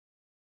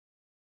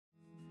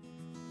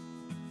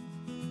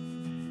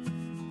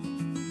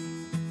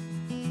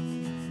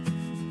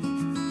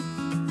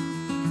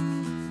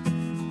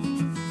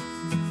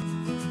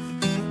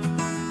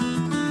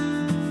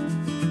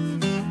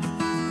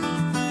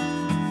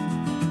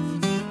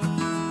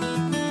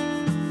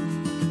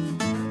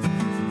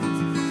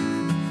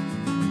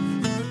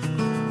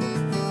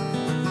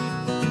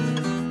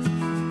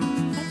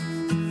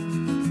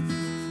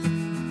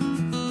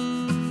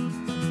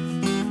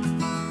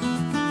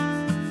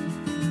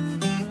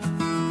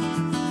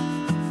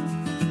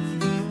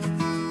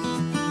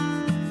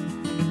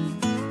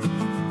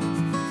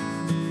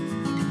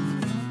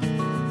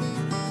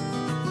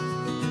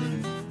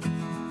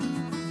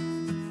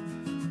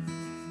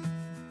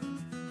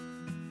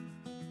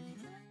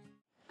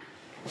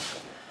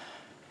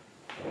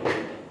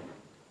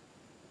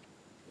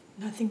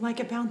Nothing like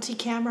a bouncy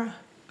camera.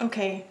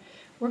 Okay,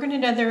 we're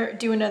gonna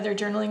do another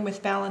journaling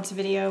with balance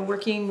video,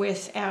 working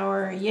with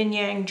our yin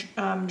yang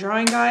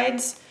drawing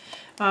guides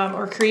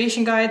or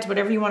creation guides,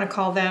 whatever you want to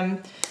call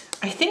them.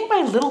 I think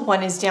my little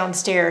one is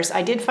downstairs.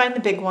 I did find the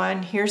big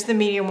one. Here's the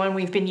medium one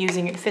we've been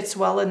using. It fits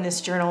well in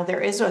this journal.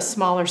 There is a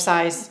smaller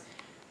size.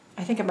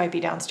 I think it might be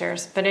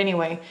downstairs, but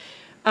anyway.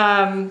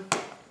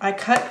 I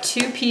cut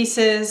 2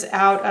 pieces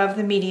out of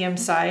the medium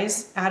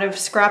size, out of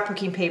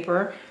scrapbooking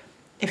paper.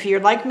 If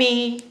you're like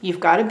me, you've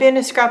got a bin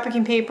of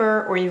scrapbooking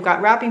paper, or you've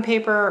got wrapping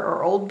paper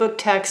or old book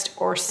text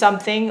or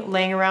something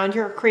laying around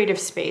your creative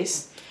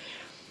space.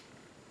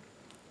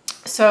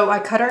 So I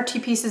cut our 2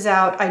 pieces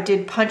out. I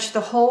did punch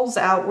the holes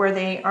out where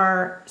they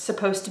are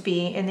supposed to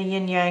be in the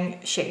yin yang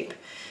shape.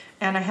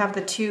 And I have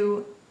the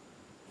 2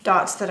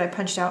 dots that I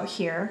punched out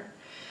here.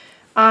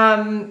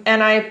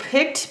 And I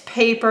picked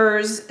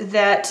papers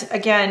that,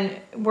 again,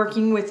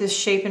 working with this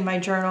shape in my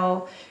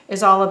journal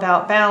is all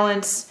about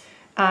balance.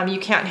 You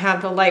can't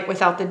have the light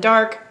without the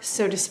dark,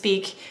 so to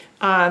speak.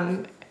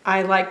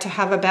 I like to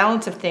have a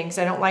balance of things.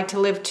 I don't like to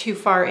live too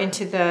far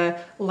into the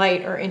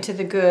light or into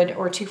the good,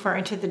 or too far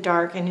into the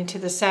dark and into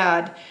the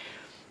sad.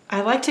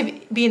 I like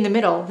to be in the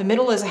middle. The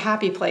middle is a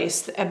happy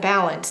place, a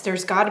balance.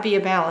 There's got to be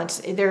a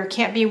balance. There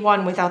can't be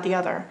one without the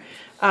other.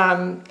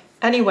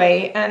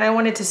 Anyway, and I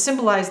wanted to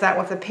symbolize that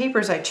with the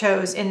papers I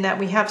chose, in that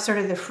we have sort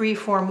of the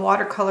free-form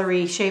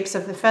watercolory shapes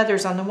of the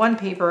feathers on the one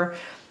paper,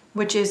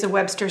 which is a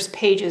Webster's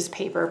Pages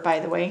paper, by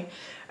the way.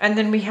 And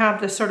then we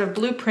have the sort of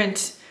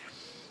blueprint,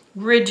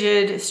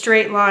 rigid,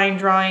 straight line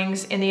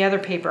drawings in the other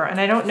paper. And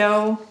I don't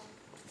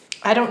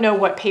know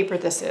what paper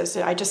this is.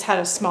 I just had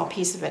a small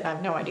piece of it. I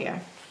have no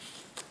idea.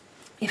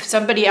 If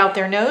somebody out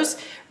there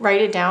knows,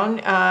 write it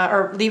down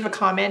or leave a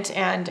comment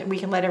and we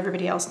can let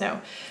everybody else know.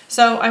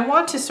 So I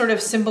want to sort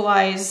of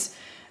symbolize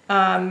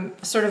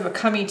sort of a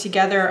coming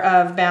together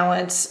of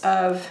balance,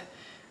 of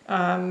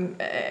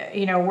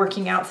you know,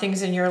 working out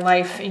things in your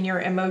life, in your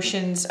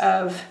emotions,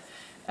 of,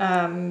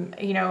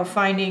 you know,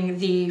 finding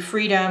the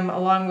freedom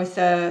along with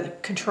the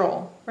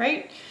control,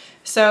 right?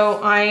 So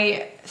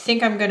I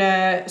think I'm going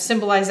to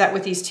symbolize that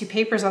with these 2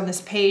 papers on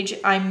this page.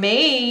 I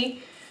may,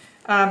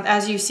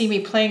 as you see me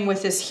playing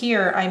with this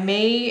here, I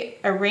may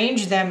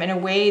arrange them in a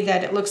way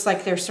that it looks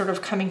like they're sort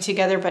of coming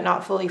together but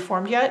not fully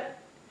formed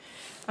yet.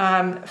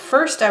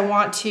 First, I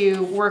want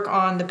to work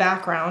on the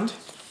background.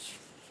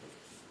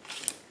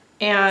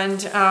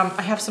 And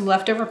I have some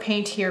leftover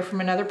paint here from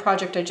another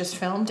project I just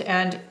filmed,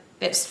 and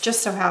it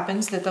just so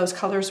happens that those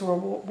colors will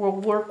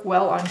work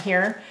well on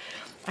here.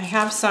 I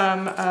have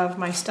some of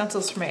my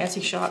stencils from my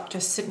Etsy shop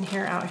just sitting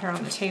here out here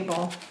on the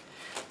table.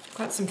 I've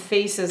got some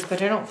faces,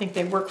 but I don't think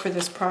they work for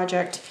this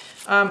project.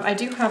 I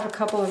do have a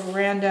couple of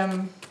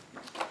random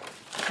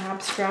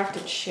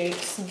abstracted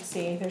shapes. Let's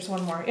see, there's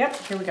one more. Yep,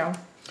 here we go.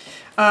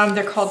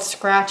 They're called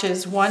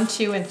scratches, 1,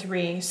 2, and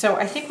 3. So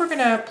I think we're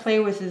gonna play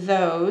with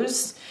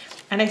those.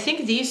 And I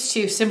think these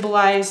 2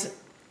 symbolize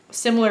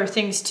similar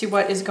things to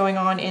what is going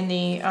on in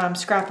the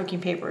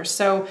scrapbooking papers.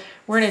 So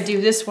we're going to do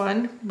this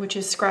one, which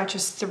is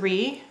scratches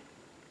 3.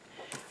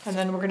 And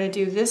then we're going to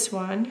do this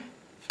one,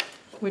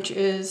 which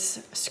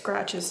is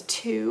scratches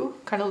 2.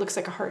 Kind of looks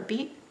like a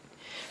heartbeat.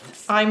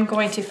 I'm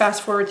going to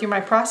fast forward through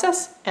my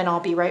process and I'll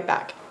be right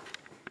back.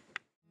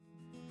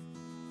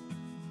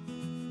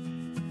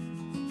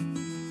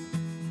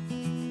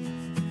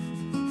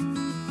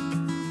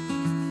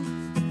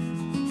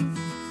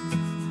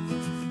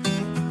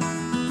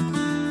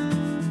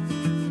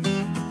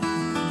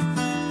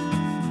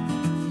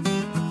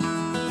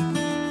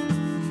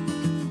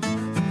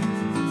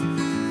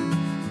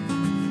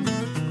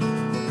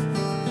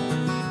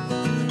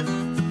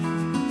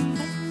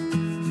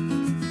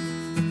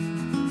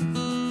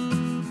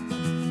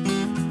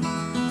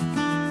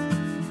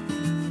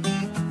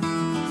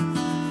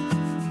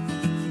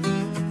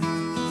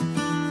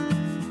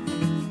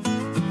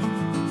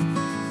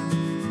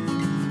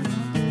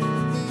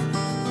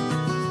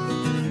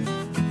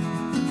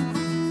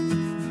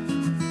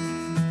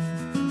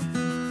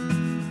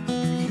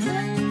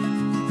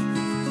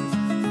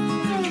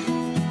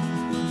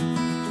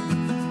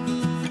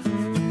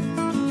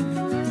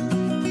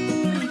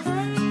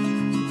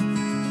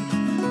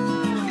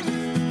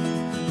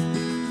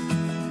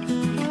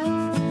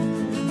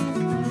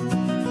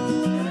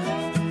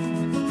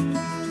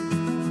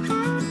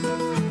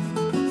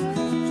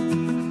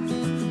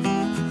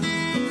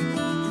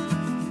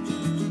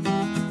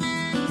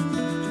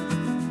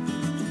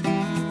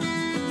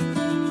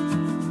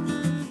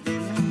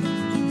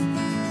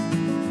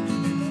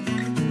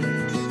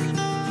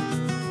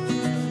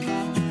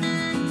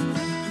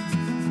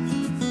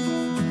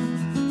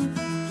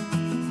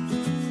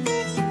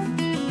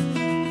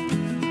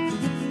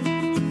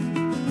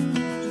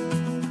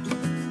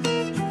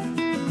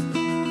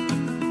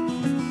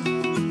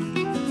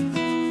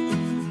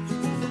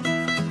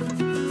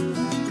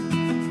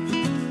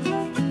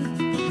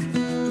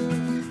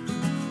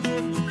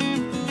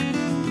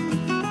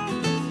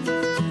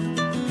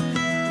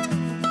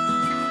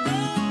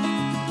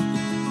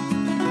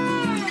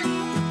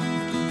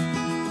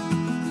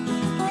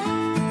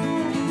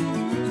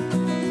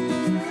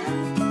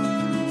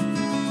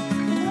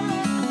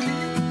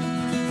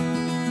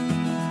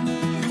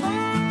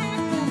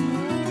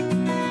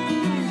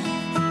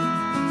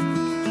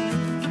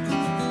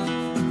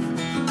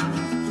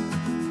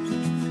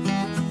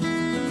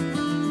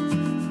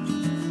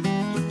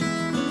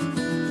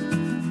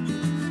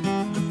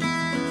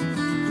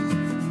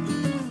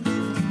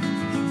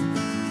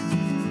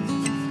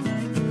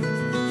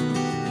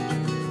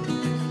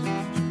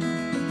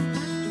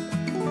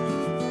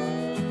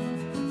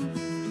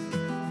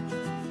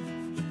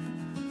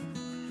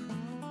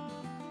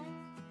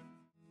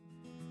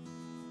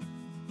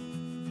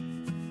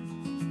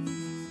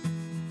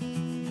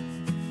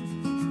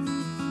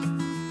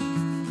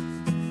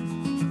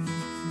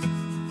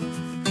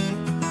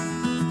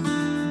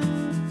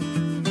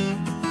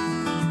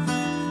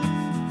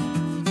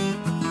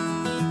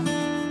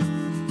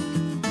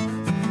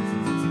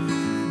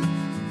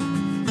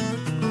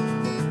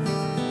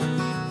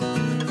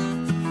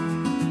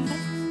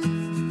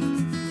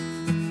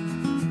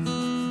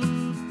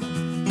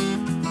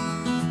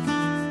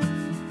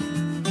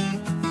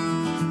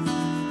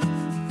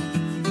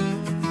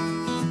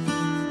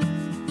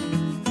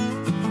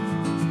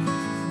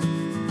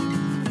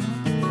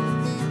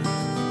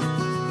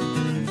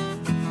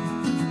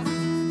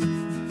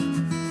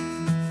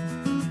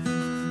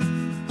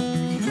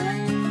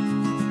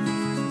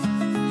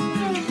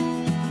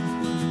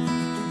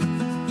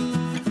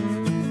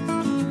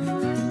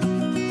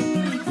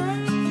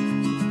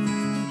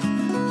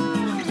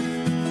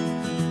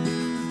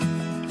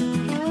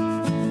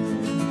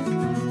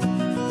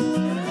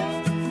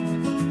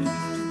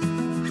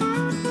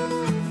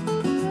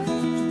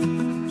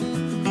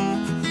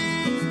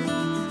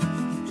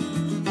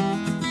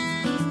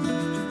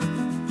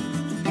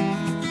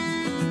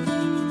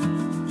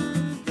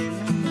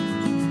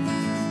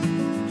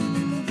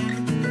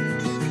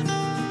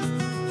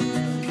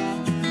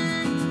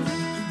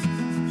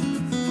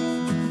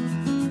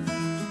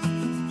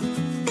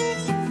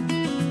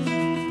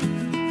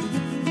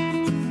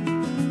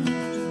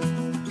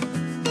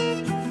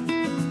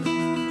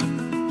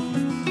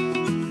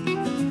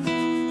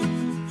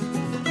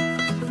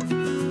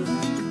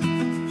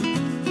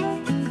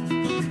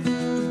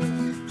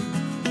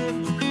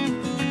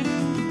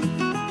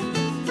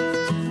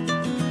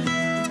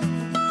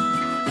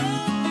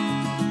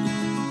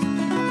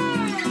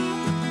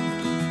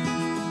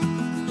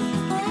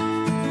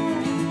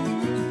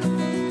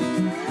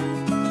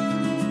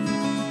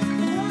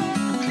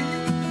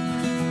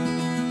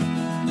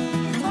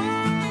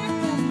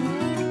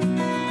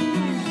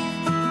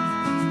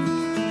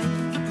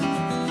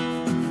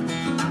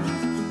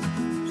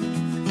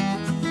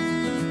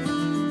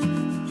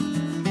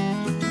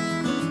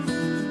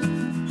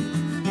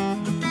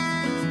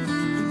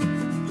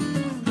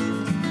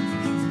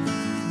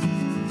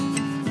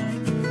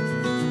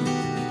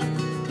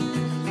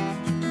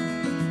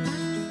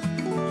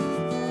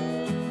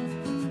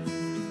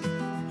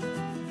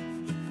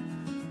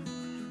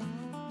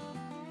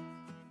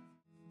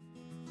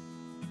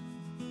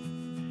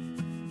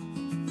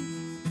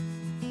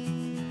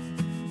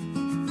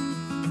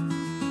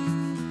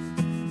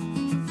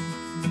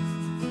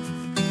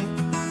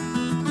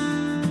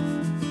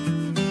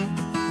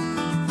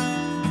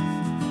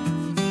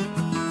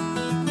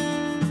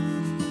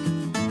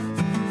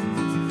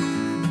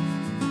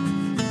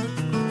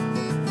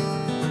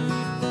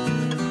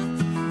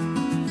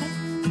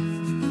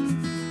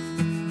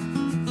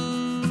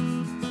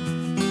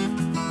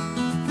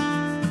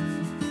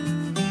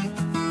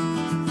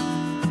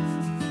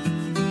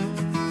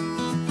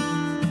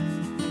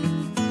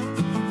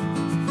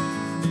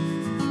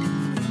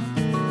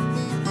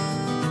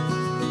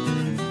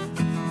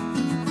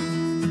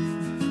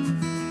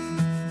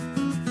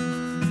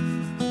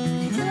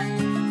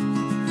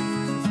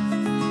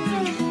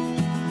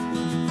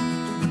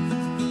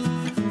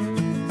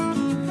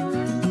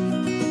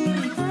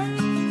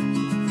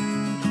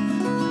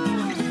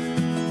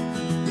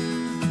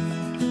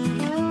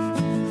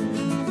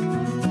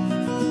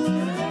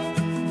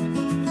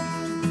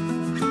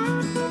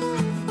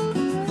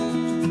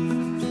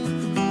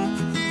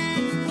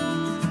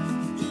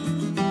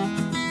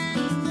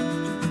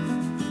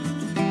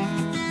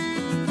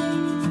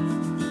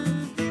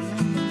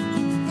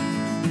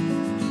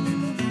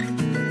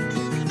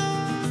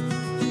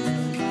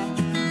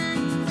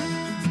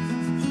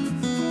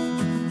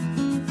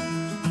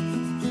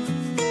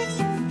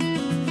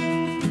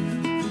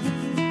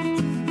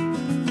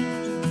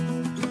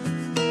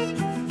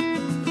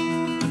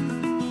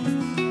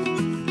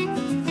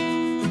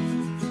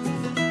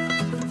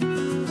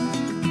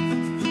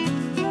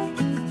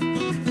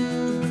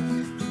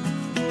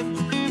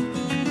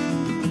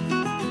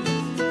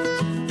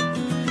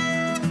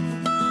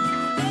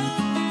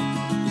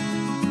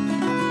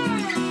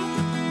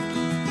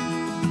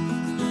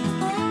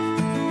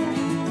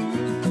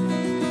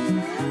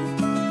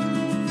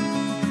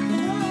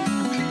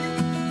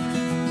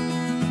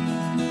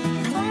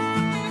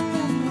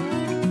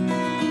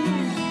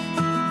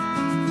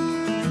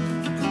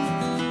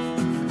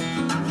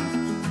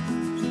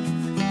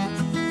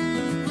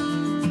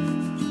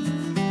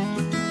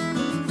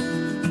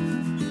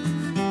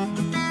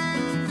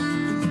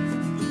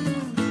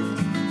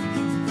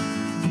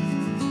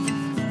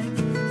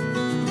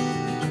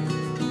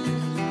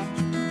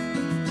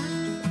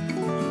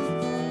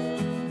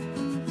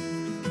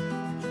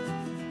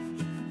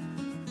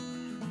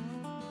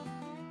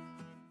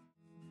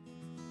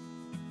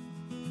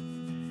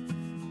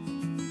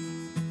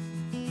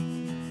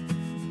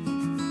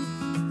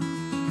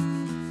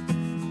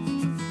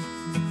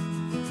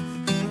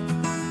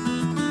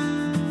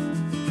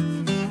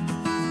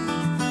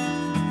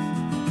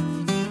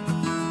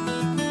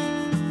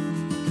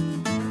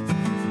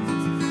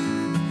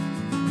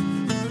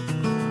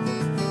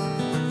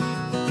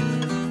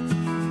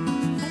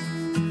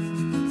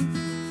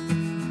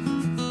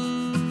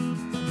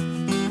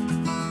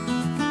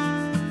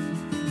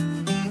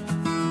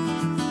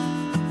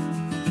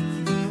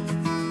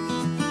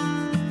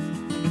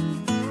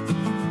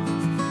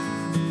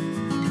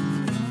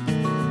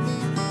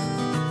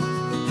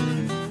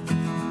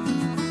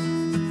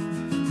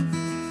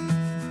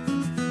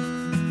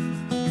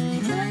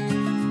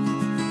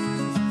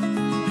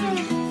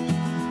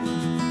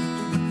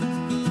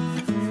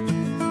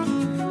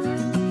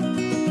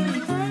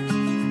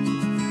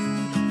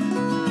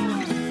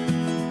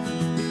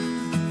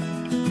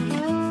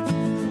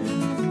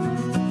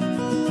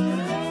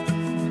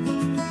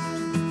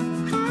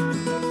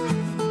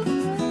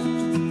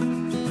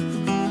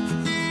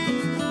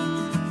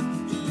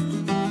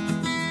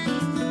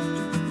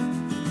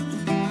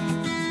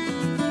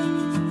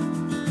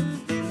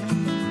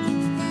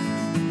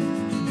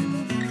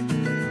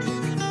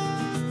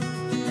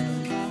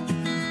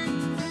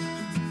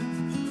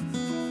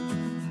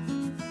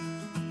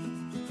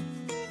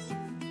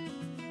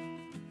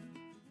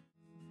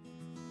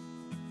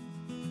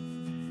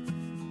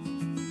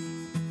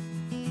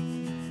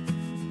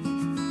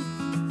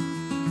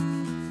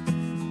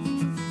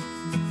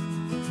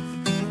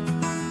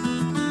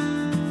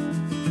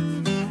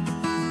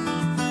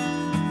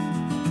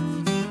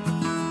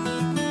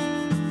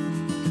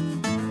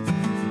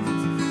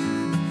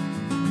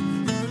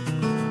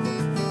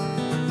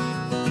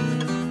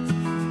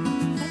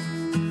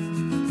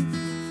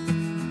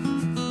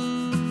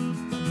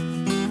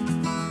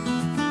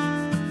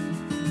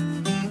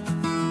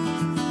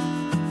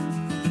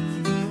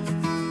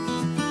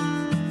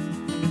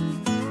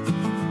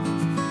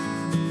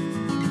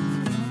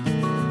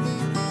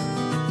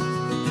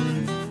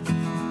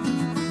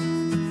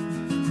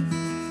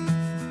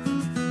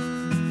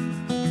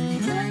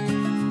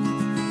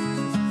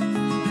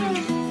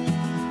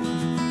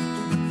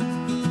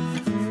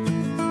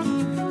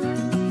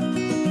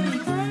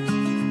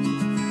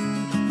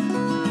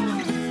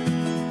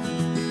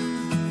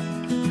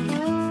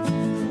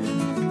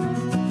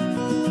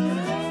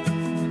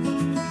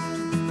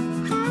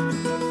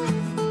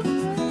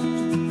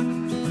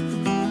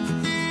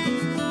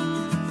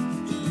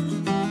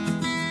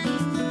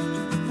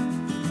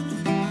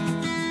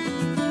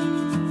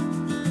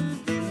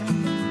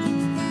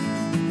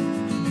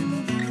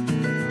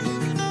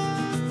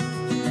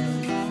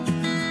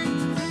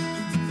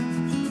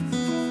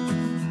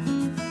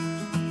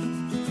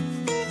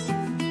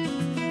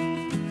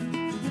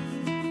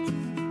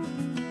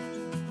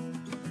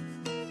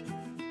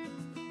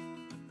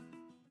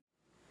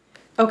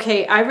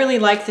 Okay, I really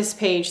like this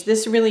page.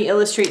 This really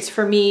illustrates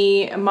for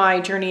me my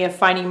journey of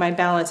finding my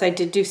balance. I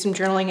did do some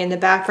journaling in the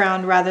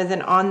background rather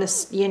than on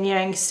the yin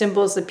yang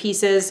symbols, the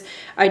pieces.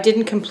 I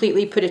didn't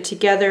completely put it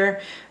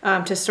together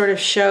to sort of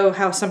show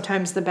how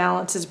sometimes the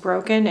balance is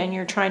broken and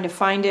you're trying to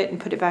find it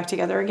and put it back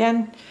together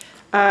again.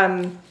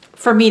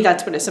 For me,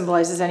 that's what it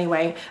symbolizes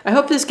anyway. I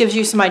hope this gives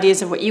you some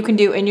ideas of what you can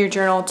do in your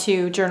journal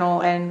to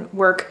journal and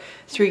work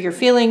through your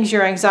feelings,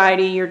 your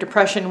anxiety, your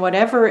depression,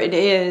 whatever it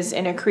is,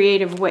 in a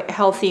creative,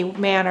 healthy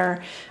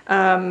manner.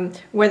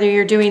 Whether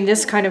you're doing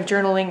this kind of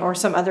journaling or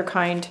some other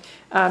kind,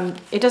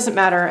 it doesn't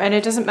matter. And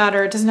it doesn't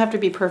matter. It doesn't have to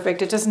be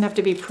perfect. It doesn't have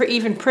to be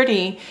even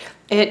pretty.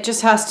 It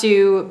just has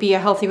to be a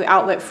healthy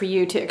outlet for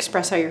you to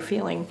express how you're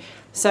feeling.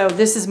 So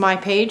this is my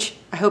page.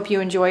 I hope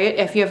you enjoy it.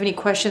 If you have any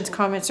questions,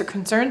 comments, or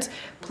concerns,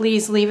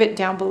 please leave it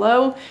down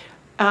below.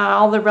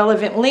 All the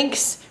relevant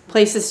links,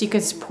 places you can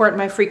support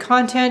my free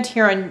content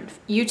here on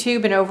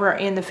YouTube and over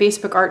in the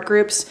Facebook art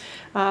groups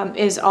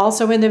is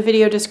also in the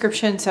video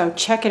description, so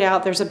check it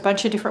out. There's a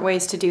bunch of different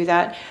ways to do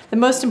that. The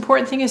most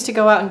important thing is to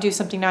go out and do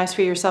something nice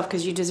for yourself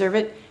because you deserve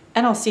it,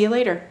 and I'll see you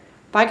later.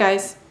 Bye,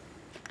 guys.